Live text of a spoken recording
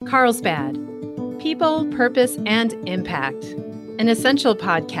Carlsbad. People, Purpose, and Impact. An essential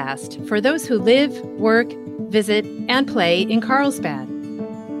podcast for those who live, work, visit, and play in Carlsbad.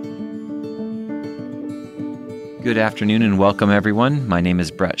 Good afternoon and welcome, everyone. My name is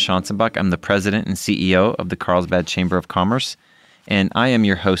Brett Schanzenbach. I'm the president and CEO of the Carlsbad Chamber of Commerce, and I am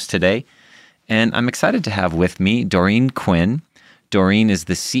your host today. And I'm excited to have with me Doreen Quinn. Doreen is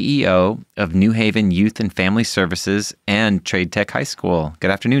the CEO of New Haven Youth and Family Services and Trade Tech High School.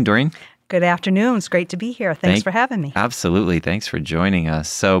 Good afternoon, Doreen. Good afternoon. It's great to be here. Thanks for having me. Absolutely. Thanks for joining us.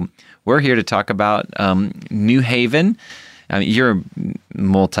 So we're here to talk about New Haven. I mean, you're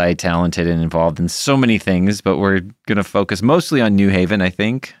multi-talented and involved in so many things, but we're going to focus mostly on New Haven, I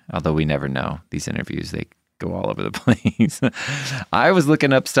think, although we never know. These interviews, they go all over the place. I was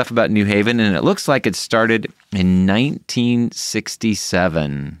looking up stuff about New Haven, and it looks like it started in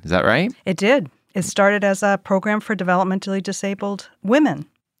 1967. Is that right? It did. It started as a program for developmentally disabled women.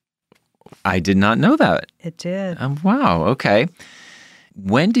 I did not know that. It did. Wow. Okay.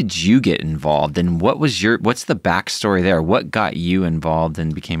 When did you get involved, and what's the backstory there? What got you involved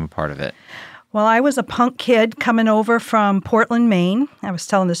and became a part of it? Well, I was a punk kid coming over from Portland, Maine. I was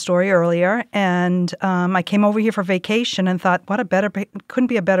telling the story earlier, and I came over here for vacation and thought, couldn't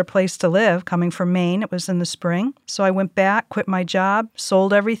be a better place to live coming from Maine. It was in the spring. So I went back, quit my job,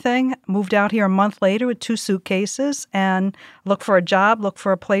 sold everything, moved out here a month later with 2 suitcases, and looked for a job, looked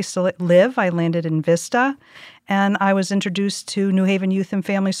for a place to live. I landed in Vista, and I was introduced to New Haven Youth and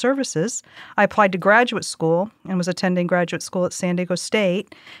Family Services. I applied to graduate school and was attending graduate school at San Diego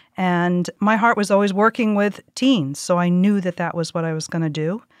State. And my heart was always working with teens, so I knew that was what I was going to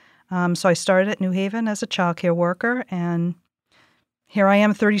do. So I started at New Haven as a child care worker, and here I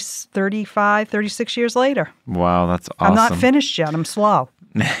am 35, 36 years later. Wow, that's awesome. I'm not finished yet. I'm slow.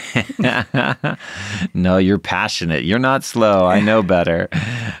 No, you're passionate. You're not slow. I know better.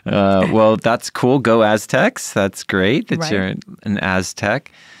 Well, that's cool. Go Aztecs. That's great that You're an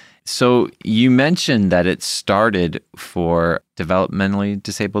Aztec. So you mentioned that it started for developmentally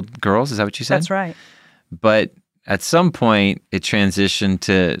disabled girls. Is that what you said? That's right. But at some point, it transitioned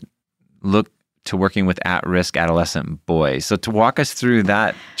to look to working with at-risk adolescent boys. So to walk us through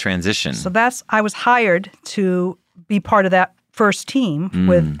that transition. So I was hired to be part of that first team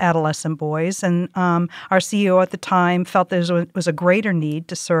with adolescent boys. And our CEO at the time felt there was a greater need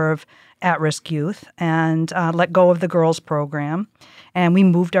to serve at-risk youth and let go of the girls program. And we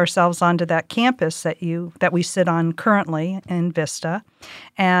moved ourselves onto that campus that we sit on currently in Vista.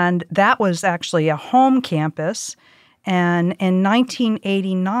 And that was actually a home campus. And in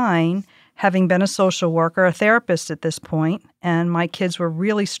 1989, having been a social worker, a therapist at this point, and my kids were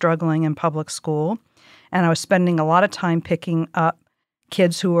really struggling in public school, and I was spending a lot of time picking up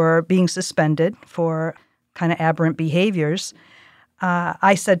kids who were being suspended for kind of aberrant behaviors,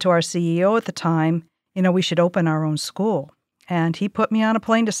 I said to our CEO at the time, we should open our own school. And he put me on a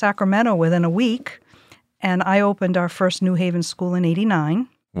plane to Sacramento within a week, and I opened our first New Haven school in 89.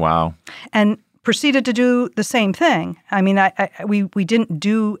 Wow. And proceeded to do the same thing. I mean, we didn't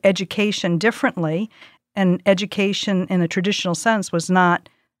do education differently, and education in a traditional sense was not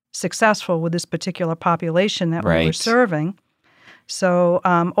successful with this particular population that we were serving. So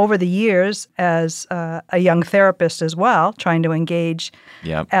over the years, as a young therapist as well, trying to engage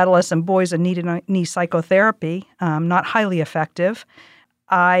adolescent boys that need psychotherapy, not highly effective,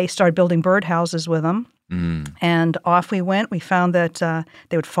 I started building birdhouses with them. And off we went. We found that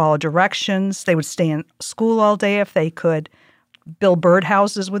they would follow directions. They would stay in school all day if they could build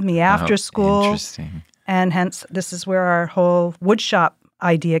birdhouses with me after school. Interesting. And hence, this is where our whole woodshop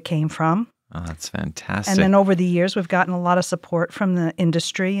idea came from. Oh, that's fantastic. And then over the years, we've gotten a lot of support from the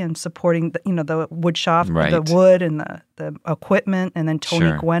industry and supporting the wood shop, the wood and the equipment. And then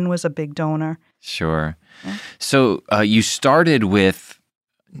Tony Gwen was a big donor. Sure. Yeah. So you started with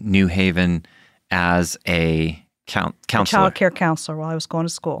New Haven as a counselor. A child care counselor while I was going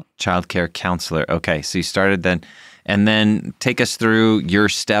to school. Child care counselor. Okay. So you started then. And then take us through your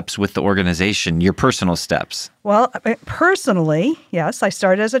steps with the organization, your personal steps. Well, personally, yes, I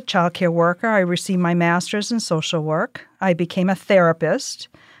started as a child care worker. I received my master's in social work. I became a therapist.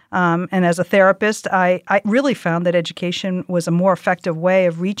 And as a therapist, I really found that education was a more effective way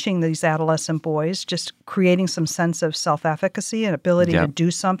of reaching these adolescent boys, just creating some sense of self-efficacy and ability to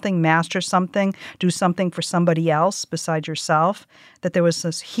do something, master something, do something for somebody else besides yourself, that there was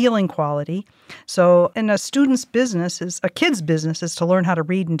this healing quality. So in a student's business, a kid's business is to learn how to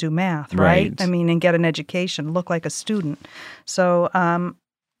read and do math, right? I mean, and get an education, look like a student. So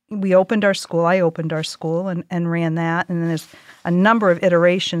we opened our school. I opened our school and ran that. And then there's a number of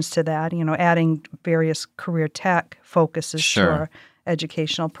iterations to that, adding various career tech focuses to our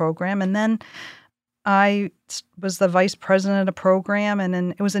educational program. And then I was the vice president of the program, and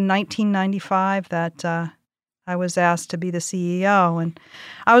then it was in 1995 that I was asked to be the CEO. And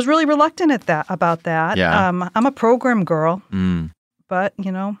I was really reluctant about that. Yeah. I'm a program girl, but,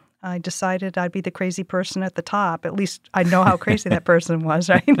 I decided I'd be the crazy person at the top. At least I know how crazy that person was,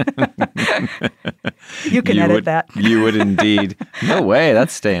 right? You can edit that. You would indeed. No way.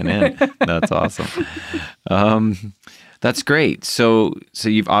 That's staying in. That's awesome. That's great. So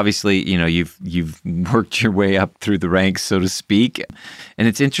you've obviously, you've worked your way up through the ranks, so to speak. And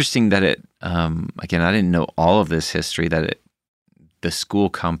it's interesting that again, I didn't know all of this history, that the school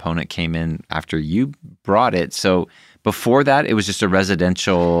component came in after you brought it. So before that, it was just a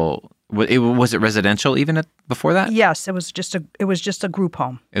residential. Was it residential even before that? Yes, it was just a group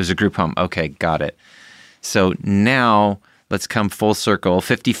home. It was a group home. Okay, got it. So now let's come full circle.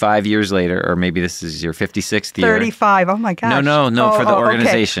 55 years later, or maybe this is your 56th year. 35. Oh my gosh. No, for the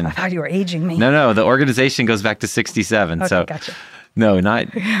organization. Okay. I thought you were aging me. No, the organization goes back to 67. Okay, so gotcha. No, not.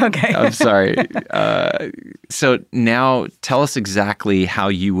 Okay. I'm sorry. So now tell us exactly how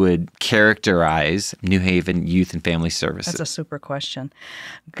you would characterize New Haven Youth and Family Services. That's a super question.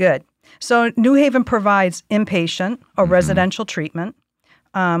 Good. So New Haven provides inpatient or residential treatment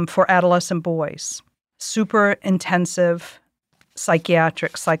for adolescent boys, super intensive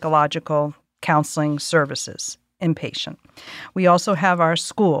psychiatric, psychological counseling services, inpatient. We also have our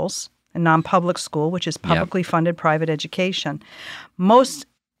schools, a non-public school, which is publicly funded private education. Most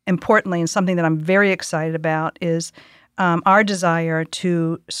importantly, and something that I'm very excited about, is our desire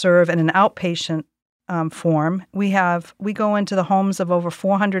to serve in an outpatient form. We go into the homes of over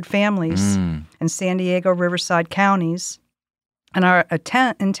 400 families in San Diego, Riverside counties, and our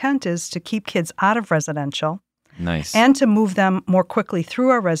intent is to keep kids out of residential. Nice. And to move them more quickly through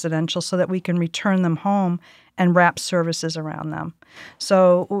our residential so that we can return them home and wrap services around them.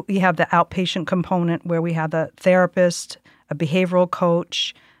 So we have the outpatient component where we have the therapist, a behavioral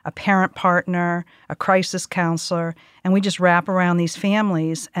coach, a parent partner, a crisis counselor, and we just wrap around these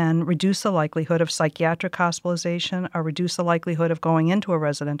families and reduce the likelihood of psychiatric hospitalization or reduce the likelihood of going into a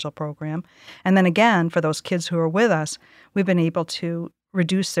residential program. And then again, for those kids who are with us, we've been able to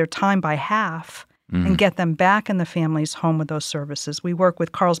reduce their time by half and get them back in the family's home with those services. We work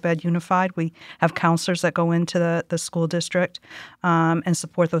with Carlsbad Unified. We have counselors that go into the school district and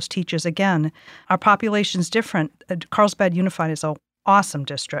support those teachers. Again, our population's different. Carlsbad Unified is an awesome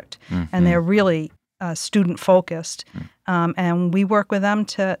district, and they're really student-focused. And we work with them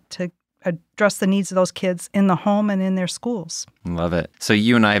to address the needs of those kids in the home and in their schools. Love it. So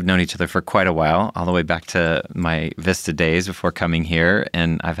you and I have known each other for quite a while, all the way back to my Vista days before coming here,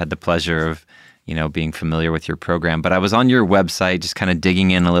 and I've had the pleasure of being familiar with your program. But I was on your website just kind of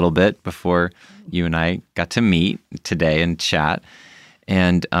digging in a little bit before you and I got to meet today and chat.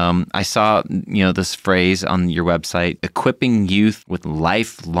 And I saw, this phrase on your website, equipping youth with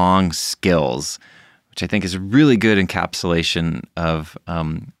lifelong skills, which I think is a really good encapsulation of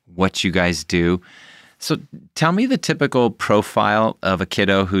what you guys do. So tell me the typical profile of a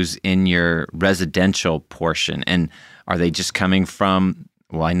kiddo who's in your residential portion. And are they just coming from,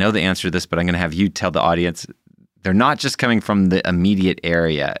 well, I know the answer to this, but I'm going to have you tell the audience, they're not just coming from the immediate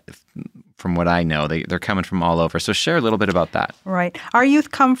area. From what I know, they're coming from all over. So share a little bit about that. Right. Our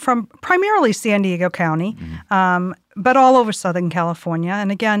youth come from primarily San Diego County, but all over Southern California.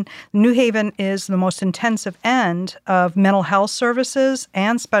 And again, New Haven is the most intensive end of mental health services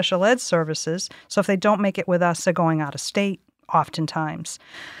and special ed services. So if they don't make it with us, they're going out of state oftentimes.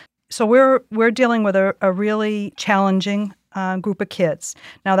 So we're dealing with a really challenging group of kids.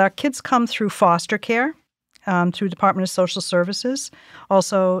 Now, our kids come through foster care, through Department of Social Services,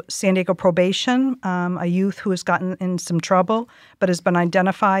 also San Diego Probation, a youth who has gotten in some trouble but has been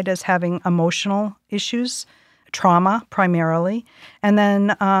identified as having emotional issues, trauma primarily. And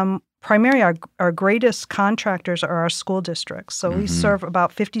then primarily our greatest contractors are our school districts. So we serve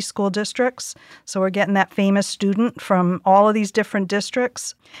about 50 school districts. So we're getting that famous student from all of these different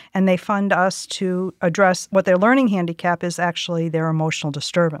districts, and they fund us to address what their learning handicap is, actually their emotional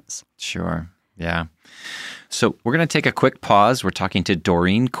disturbance. Sure. Yeah. So we're going to take a quick pause. We're talking to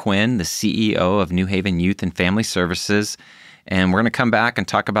Doreen Quinn, the CEO of New Haven Youth and Family Services. And we're going to come back and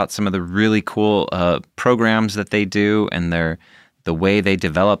talk about some of the really cool programs that they do and the way they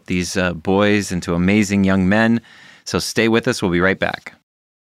develop these boys into amazing young men. So stay with us. We'll be right back.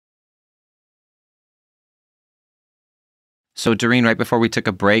 So Doreen, right before we took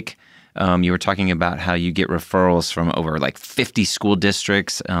a break, you were talking about how you get referrals from over 50 school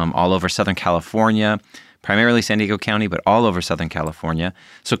districts all over Southern California, primarily San Diego County, but all over Southern California.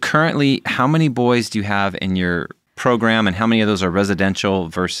 So currently, how many boys do you have in your program, and how many of those are residential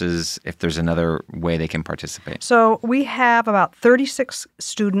versus if there's another way they can participate? So we have about 36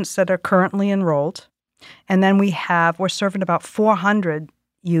 students that are currently enrolled. And then we're serving about 400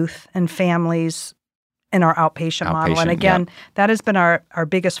 youth and families in our outpatient model. And again, that has been our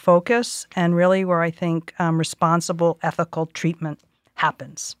biggest focus and really where I think responsible, ethical treatment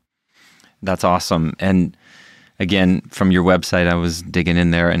happens. That's awesome. And again, from your website, I was digging in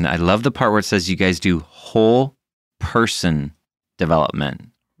there, and I love the part where it says you guys do whole person development.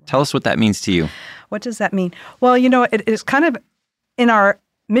 Tell us what that means to you. What does that mean? Well, it is kind of in our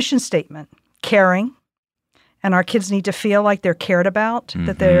mission statement, caring. And our kids need to feel like they're cared about,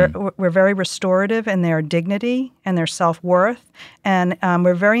 that we're very restorative in their dignity and their self-worth. And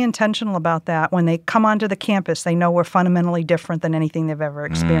we're very intentional about that. When they come onto the campus, they know we're fundamentally different than anything they've ever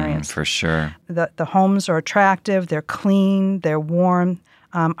experienced. For sure. The homes are attractive, they're clean, they're warm.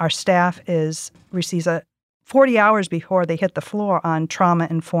 Our staff receives 40 hours before they hit the floor on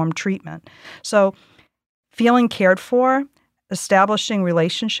trauma-informed treatment. So feeling cared for, establishing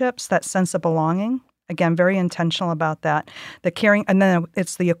relationships, that sense of belonging. Again, very intentional about that. The caring, and then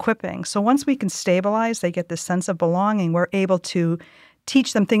it's the equipping. So once we can stabilize, they get this sense of belonging, we're able to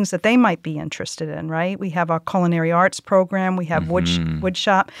teach them things that they might be interested in, right? We have our culinary arts program. We have wood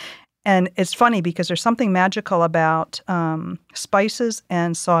shop. And it's funny because there's something magical about spices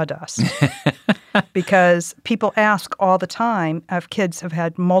and sawdust. Because people ask all the time if kids have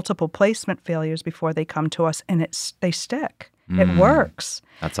had multiple placement failures before they come to us, and they stick. It works.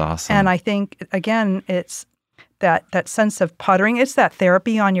 That's awesome. And I think, again, it's that sense of puttering. It's that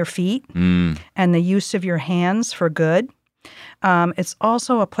therapy on your feet and the use of your hands for good. It's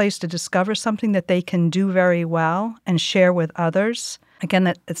also a place to discover something that they can do very well and share with others. Again,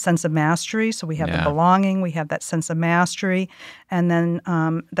 that sense of mastery. So we have the belonging, we have that sense of mastery, and then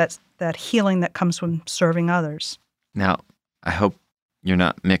that healing that comes from serving others. Now, I hope you're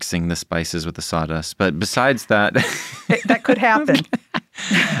not mixing the spices with the sawdust, but besides that... that could happen.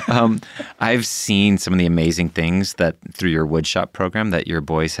 I've seen some of the amazing things that through your woodshop program that your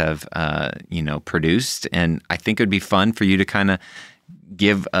boys have, produced, and I think it would be fun for you to kind of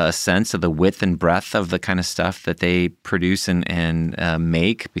give a sense of the width and breadth of the kind of stuff that they produce and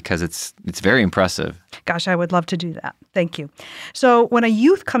make, because it's very impressive. Gosh, I would love to do that. Thank you. So when a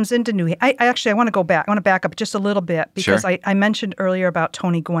youth comes into New Haven, I want to go back. I want to back up just a little bit because Sure. I mentioned earlier about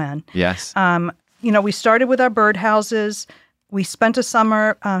Tony Gwynn. Yes. We started with our birdhouses. We spent a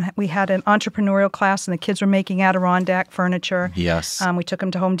summer, we had an entrepreneurial class, and the kids were making Adirondack furniture. Yes. We took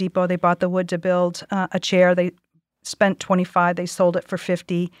them to Home Depot. They bought the wood to build a chair. They spent $25. They sold it for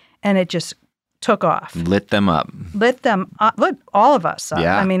 $50, and it just took off. Lit them up. Lit all of us up.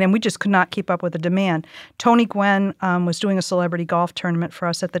 Yeah. I mean, and we just could not keep up with the demand. Tony Gwynn was doing a celebrity golf tournament for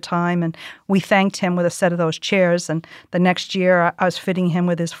us at the time, and we thanked him with a set of those chairs. And the next year, I was fitting him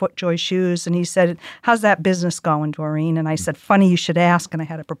with his FootJoy shoes, and he said, "How's that business going, Doreen?" And I said, "Funny you should ask." And I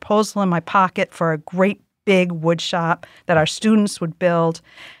had a proposal in my pocket for a great big wood shop that our students would build.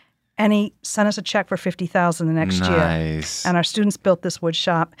 And he sent us a check for $50,000 the next year. Nice. And our students built this wood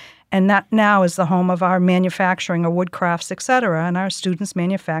shop. And that now is the home of our manufacturing, our wood crafts, et cetera. And our students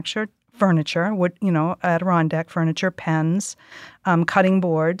manufacture furniture, wood, Adirondack furniture, pens, cutting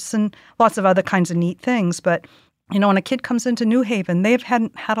boards, and lots of other kinds of neat things. But, when a kid comes into New Haven, they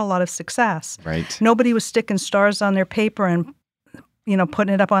hadn't had a lot of success. Right. Nobody was sticking stars on their paper and,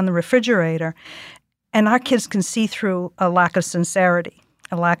 putting it up on the refrigerator. And our kids can see through a lack of sincerity,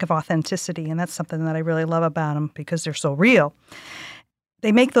 a lack of authenticity, and that's something that I really love about them because they're so real.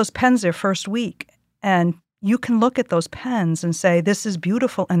 They make those pens their first week, and you can look at those pens and say, this is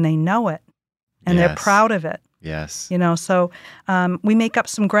beautiful, and they know it, and they're proud of it. Yes. So we make up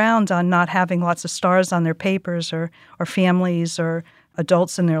some ground on not having lots of stars on their papers or families or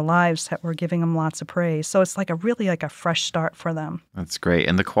adults in their lives that we're giving them lots of praise. So it's really like a fresh start for them. That's great.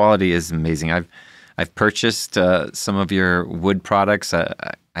 And the quality is amazing. I've purchased some of your wood products.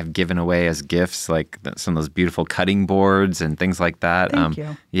 I've given away as gifts, like some of those beautiful cutting boards and things like that. Thank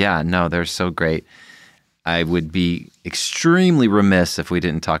you. Yeah, no, they're so great. I would be extremely remiss if we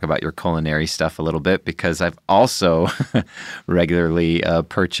didn't talk about your culinary stuff a little bit, because I've also regularly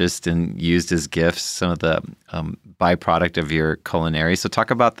purchased and used as gifts some of the byproduct of your culinary. So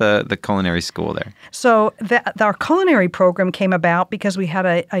talk about the culinary school there. So our culinary program came about because we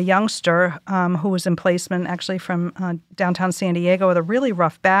had a youngster who was in placement actually from downtown San Diego with a really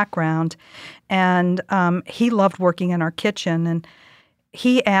rough background. And he loved working in our kitchen. And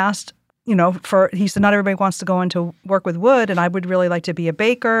he asked, he said, not everybody wants to go into work with wood, and I would really like to be a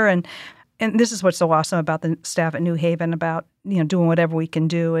baker. And this is what's so awesome about the staff at New Haven about doing whatever we can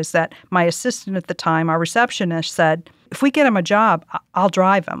do, is that my assistant at the time, our receptionist, said, if we get him a job, I'll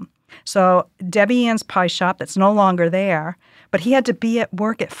drive him. So Debbie Ann's Pie Shop, that's no longer there, but he had to be at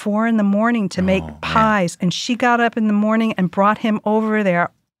work at 4 a.m. to make pies, and she got up in the morning and brought him over there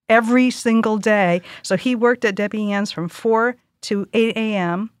every single day. So he worked at Debbie Ann's from 4 to 8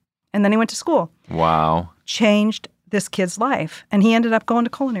 a.m., and then he went to school. Wow. Changed this kid's life, and he ended up going to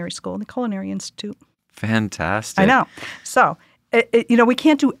culinary school, the Culinary Institute. Fantastic. I know. So, we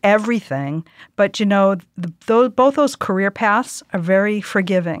can't do everything, but, both those career paths are very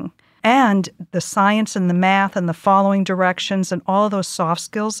forgiving. And the science and the math and the following directions and all of those soft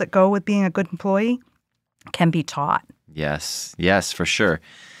skills that go with being a good employee can be taught. Yes, for sure.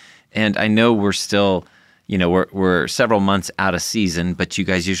 And I know we're still, we're several months out of season, but you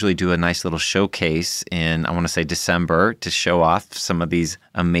guys usually do a nice little showcase in, I want to say, December to show off some of these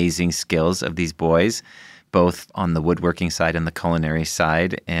amazing skills of these boys, both on the woodworking side and the culinary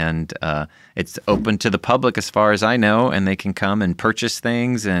side. And it's open to the public as far as I know, and they can come and purchase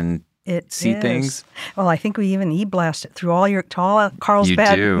things and see things. Well, I think we even e-blast it through to all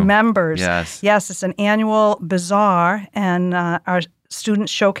Carlsbad members. Yes, it's an annual bazaar, and our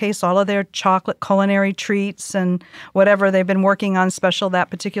students showcase all of their chocolate culinary treats and whatever they've been working on special that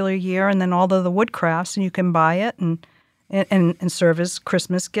particular year, and then all of the wood crafts, and you can buy it and serve as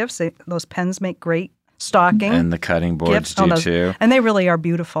Christmas gifts. Those pens make great stocking. And the cutting boards gifts. Too. And they really are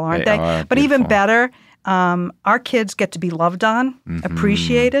beautiful, aren't they? But beautiful. Even better, our kids get to be loved on,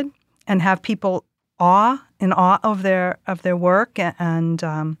 appreciated, and have people in awe of their work. And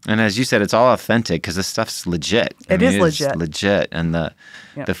as you said, it's all authentic because this stuff's legit. It is legit. It's legit. And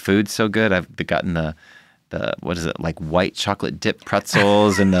the food's so good. I've gotten the what is it, like white chocolate dip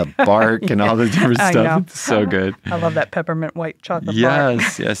pretzels and the bark and all the different stuff. It's so good. I love that peppermint white chocolate bark.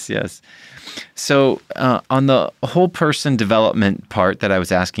 Yes. So on the whole person development part that I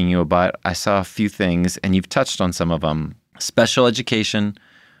was asking you about, I saw a few things, and you've touched on some of them. Special education,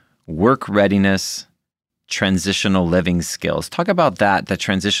 work readiness, transitional living skills. Talk about the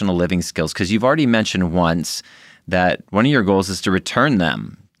transitional living skills, because you've already mentioned once that one of your goals is to return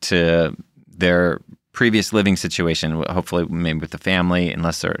them to their previous living situation, hopefully maybe with the family,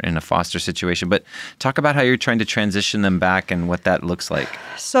 unless they're in a foster situation. But talk about how you're trying to transition them back and what that looks like.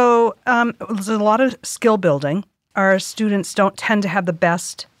 So there's a lot of skill building. Our students don't tend to have the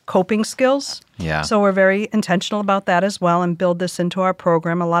best coping skills. Yeah. So we're very intentional about that as well, and build this into our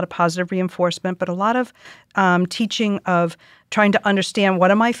program. A lot of positive reinforcement, but a lot of teaching of trying to understand,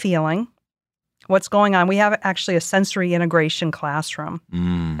 what am I feeling? What's going on? We have actually a sensory integration classroom,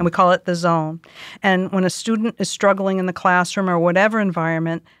 and we call it the zone. And when a student is struggling in the classroom or whatever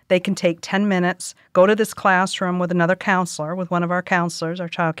environment, they can take 10 minutes, go to this classroom with another counselor, with one of our counselors, our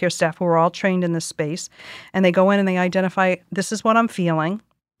child care staff, who are all trained in this space, and they go in and they identify, this is what I'm feeling.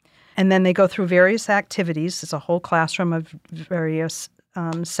 And then they go through various activities. It's a whole classroom of various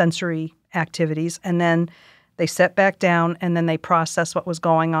sensory activities. And then they sit back down, and then they process what was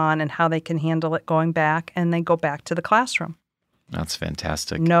going on and how they can handle it going back, and they go back to the classroom. That's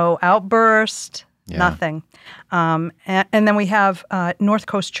fantastic. No outburst, nothing. And then we have North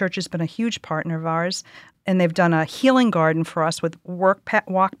Coast Church has been a huge partner of ours, and they've done a healing garden for us with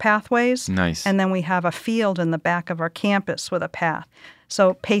walk pathways. Nice. And then we have a field in the back of our campus with a path.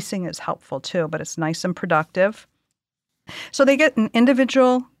 So pacing is helpful too, but it's nice and productive. So they get an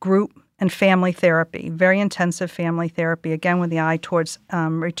individual, group, and family therapy, very intensive family therapy, again with the eye towards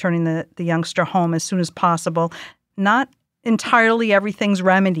returning the youngster home as soon as possible. Not entirely everything's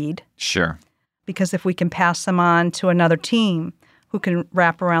remedied. Sure. Because if we can pass them on to another team who can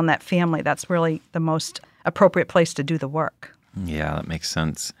wrap around that family, that's really the most appropriate place to do the work. Yeah, that makes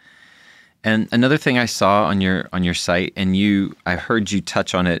sense. And another thing I saw on your site, and I heard you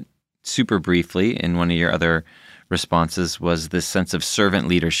touch on it super briefly in one of your other responses, was this sense of servant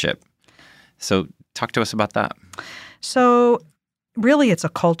leadership. So talk to us about that. So really it's a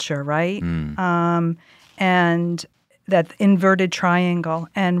culture, right? And that inverted triangle,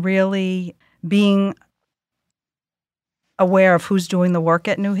 and really being aware of who's doing the work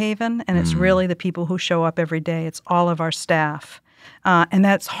at New Haven. And it's really the people who show up every day. It's all of our staff. And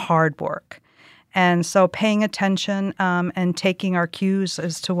that's hard work. And so paying attention and taking our cues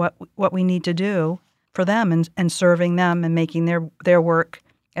as to what we need to do for them, and serving them, and making their work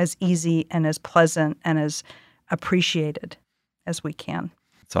as easy and as pleasant and as appreciated as we can.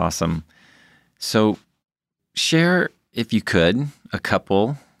 That's awesome. So share, if you could, a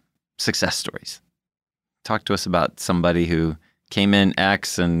couple success stories. Talk to us about somebody who came in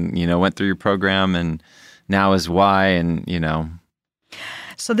X and, went through your program and now is Y, and,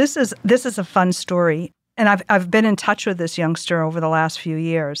 So this is a fun story. and I've been in touch with this youngster over the last few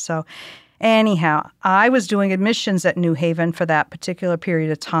years. So anyhow, I was doing admissions at New Haven for that particular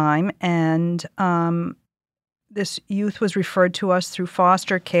period of time, and this youth was referred to us through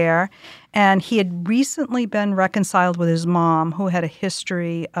foster care, and he had recently been reconciled with his mom, who had a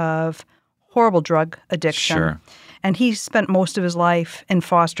history of horrible drug addiction. Sure. And he spent most of his life in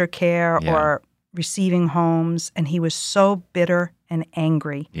foster care Yeah. or receiving homes, and he was so bitter and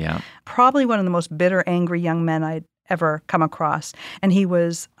angry. Yeah. Probably one of the most bitter, angry young men I'd ever come across. And he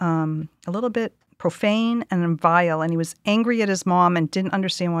was a little bit profane and vile, and he was angry at his mom and didn't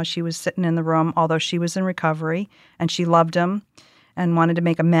understand why she was sitting in the room, although she was in recovery, and she loved him and wanted to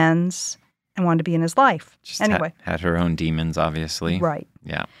make amends and wanted to be in his life. Just Anyway. had her own demons, obviously. Right.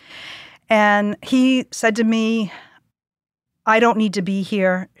 Yeah. And he said to me, I don't need to be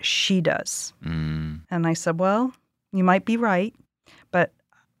here. She does. Mm. And I said, well, you might be right, but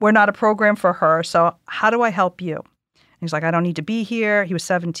we're not a program for her. So how do I help you? And he's like, I don't need to be here. He was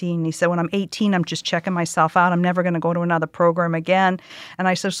 17. He said, when I'm 18, I'm just checking myself out. I'm never going to go to another program again. And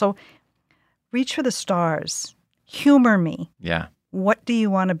I said, so reach for the stars. Humor me. Yeah. What do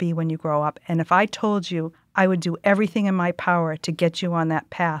you want to be when you grow up? And if I told you I would do everything in my power to get you on that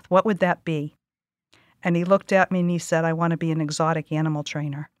path, what would that be? And he looked at me and he said, I want to be an exotic animal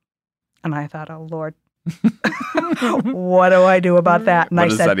trainer. And I thought, oh, Lord, what do I do about that? And What I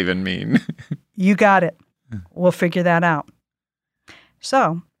does said, that even mean? you got it. We'll figure that out.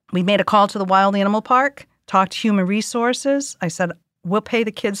 So we made a call to the Wild Animal Park, talked to Human Resources. I said, we'll pay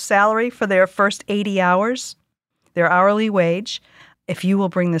the kids' salary for their first 80 hours, their hourly wage, if you will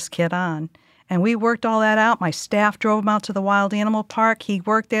bring this kid on. And we worked all that out. My staff drove him out to the Wild Animal Park. He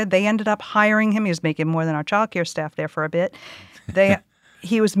worked there. They ended up hiring him. He was making more than our childcare staff there for a bit.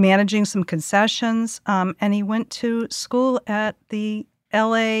 He was managing some concessions, and he went to school at the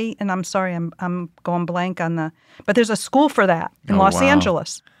L.A., and I'm sorry, I'm going blank on but there's a school for that in Los wow.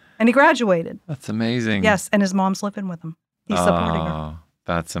 Angeles. And he graduated. That's amazing. Yes, and his mom's living with him. He's supporting her. Oh,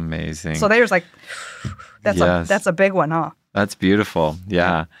 that's amazing. So there's like, Yes. that's a big one, huh? That's beautiful.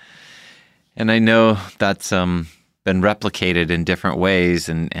 Yeah. And I know that's been replicated in different ways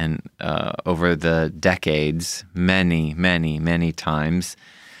and over the decades, many, many, many times.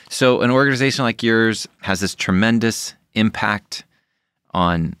 So an organization like yours has this tremendous impact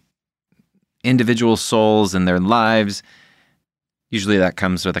on individual souls and their lives. Usually that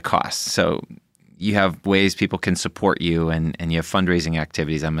comes with a cost. So you have ways people can support you and you have fundraising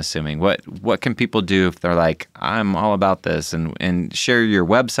activities, I'm assuming. What can people do if they're like, I'm all about this, and share your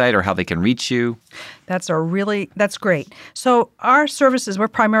website or how they can reach you? That's great. So our services, we're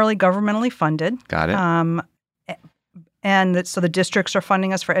primarily governmentally funded. Got it. So the districts are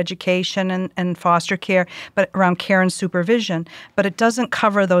funding us for education and foster care, but around care and supervision. But it doesn't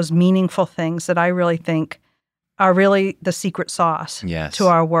cover those meaningful things that I really think are really the secret sauce Yes. to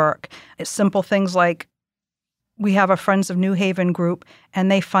our work. It's simple things like we have a Friends of New Haven group,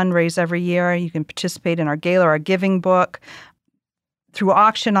 and they fundraise every year. You can participate in our gala or our giving book through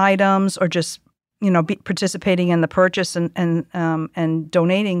auction items, or just participating in the purchase and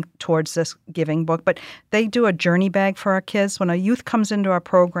donating towards this giving book. But they do a journey bag for our kids. When a youth comes into our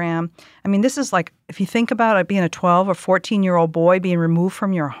program, I mean, this is like, if you think about it, being a 12 or 14-year-old boy being removed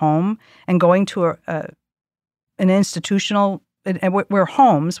from your home and going to an institutional, and we're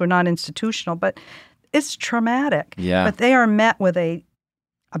homes, we're not institutional, but it's traumatic. Yeah. But they are met with a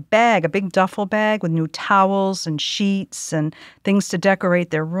bag, a big duffel bag with new towels and sheets and things to decorate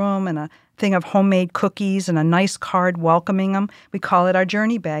their room, and a thing of homemade cookies and a nice card welcoming them. We call it our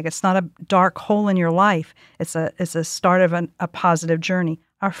journey bag. It's not a dark hole in your life. It's a start of a positive journey.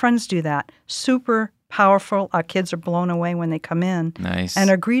 Our friends do that. Super powerful. Our kids are blown away when they come in. Nice. And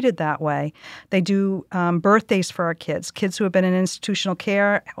are greeted that way. They do birthdays for our kids. Kids who have been in institutional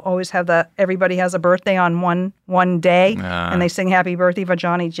care always have everybody has a birthday on one day, and they sing happy birthday for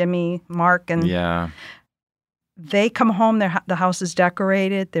Johnny, Jimmy, Mark, and yeah. They come home, the house is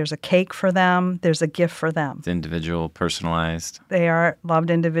decorated, there's a cake for them, there's a gift for them. It's individual, personalized. They are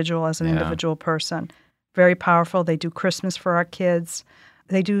loved individual as an individual person. Very powerful. They do Christmas for our kids.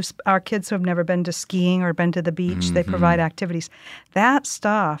 They do our kids who have never been to skiing or been to the beach. Mm-hmm. They provide activities. That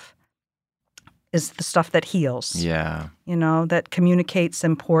stuff is the stuff that heals. Yeah. That communicates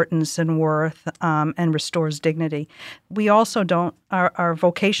importance and worth and restores dignity. We also our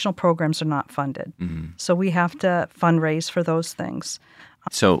vocational programs are not funded. Mm-hmm. So we have to fundraise for those things.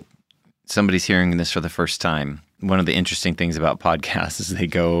 So somebody's hearing this for the first time. One of the interesting things about podcasts is they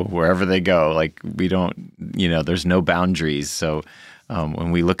go wherever they go. Like, we don't, there's no boundaries. So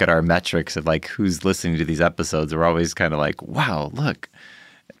when we look at our metrics of like who's listening to these episodes, we're always kind of like, wow, look.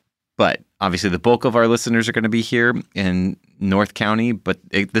 But obviously the bulk of our listeners are going to be here in North County, but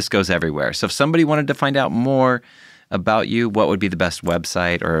this goes everywhere. So if somebody wanted to find out more about you, what would be the best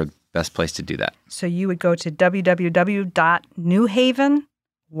website or best place to do that? So you would go to www.newhaven,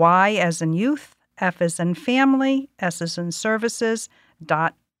 Y as in youth, F as in family, S as in services.org.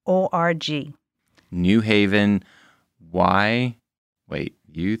 New Haven,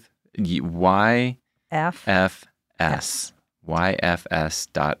 youth,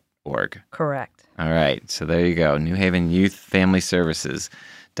 YFS.org. Correct. All right. So there you go. New Haven Youth Family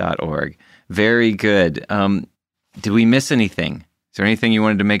Services.org. Very good. Did we miss anything? Is there anything you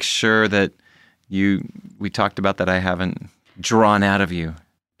wanted to make sure that we talked about that I haven't drawn out of you?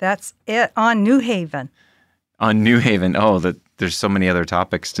 That's it on New Haven. On New Haven. Oh, there's so many other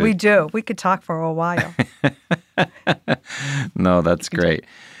topics to... We do. We could talk for a while. No, that's great.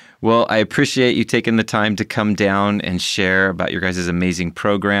 Well, I appreciate you taking the time to come down and share about your guys' amazing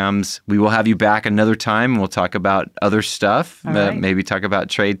programs. We will have you back another time. We'll talk about other stuff, right. Maybe talk about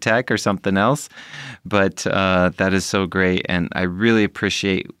trade tech or something else. But that is so great, and I really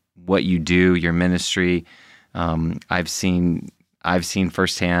appreciate what you do, your ministry. I've seen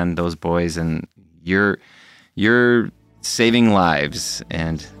firsthand those boys, and you're saving lives,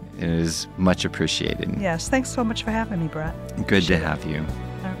 and it is much appreciated. Yes, thanks so much for having me, Brett. Good to have you.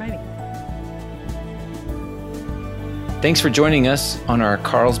 All righty. Thanks for joining us on our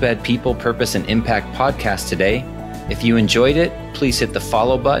Carlsbad People, Purpose, and Impact podcast today. If you enjoyed it, please hit the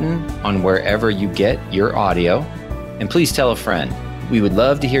follow button on wherever you get your audio, and please tell a friend. We would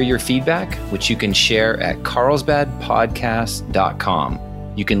love to hear your feedback, which you can share at carlsbadpodcast.com.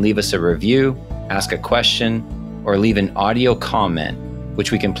 You can leave us a review, ask a question, or leave an audio comment,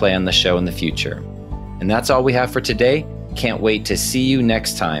 which we can play on the show in the future. And that's all we have for today. Can't wait to see you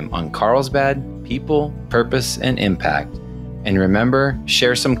next time on Carlsbad People, Purpose, and Impact. And remember,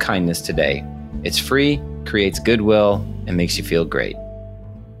 share some kindness today. It's free, creates goodwill, and makes you feel great.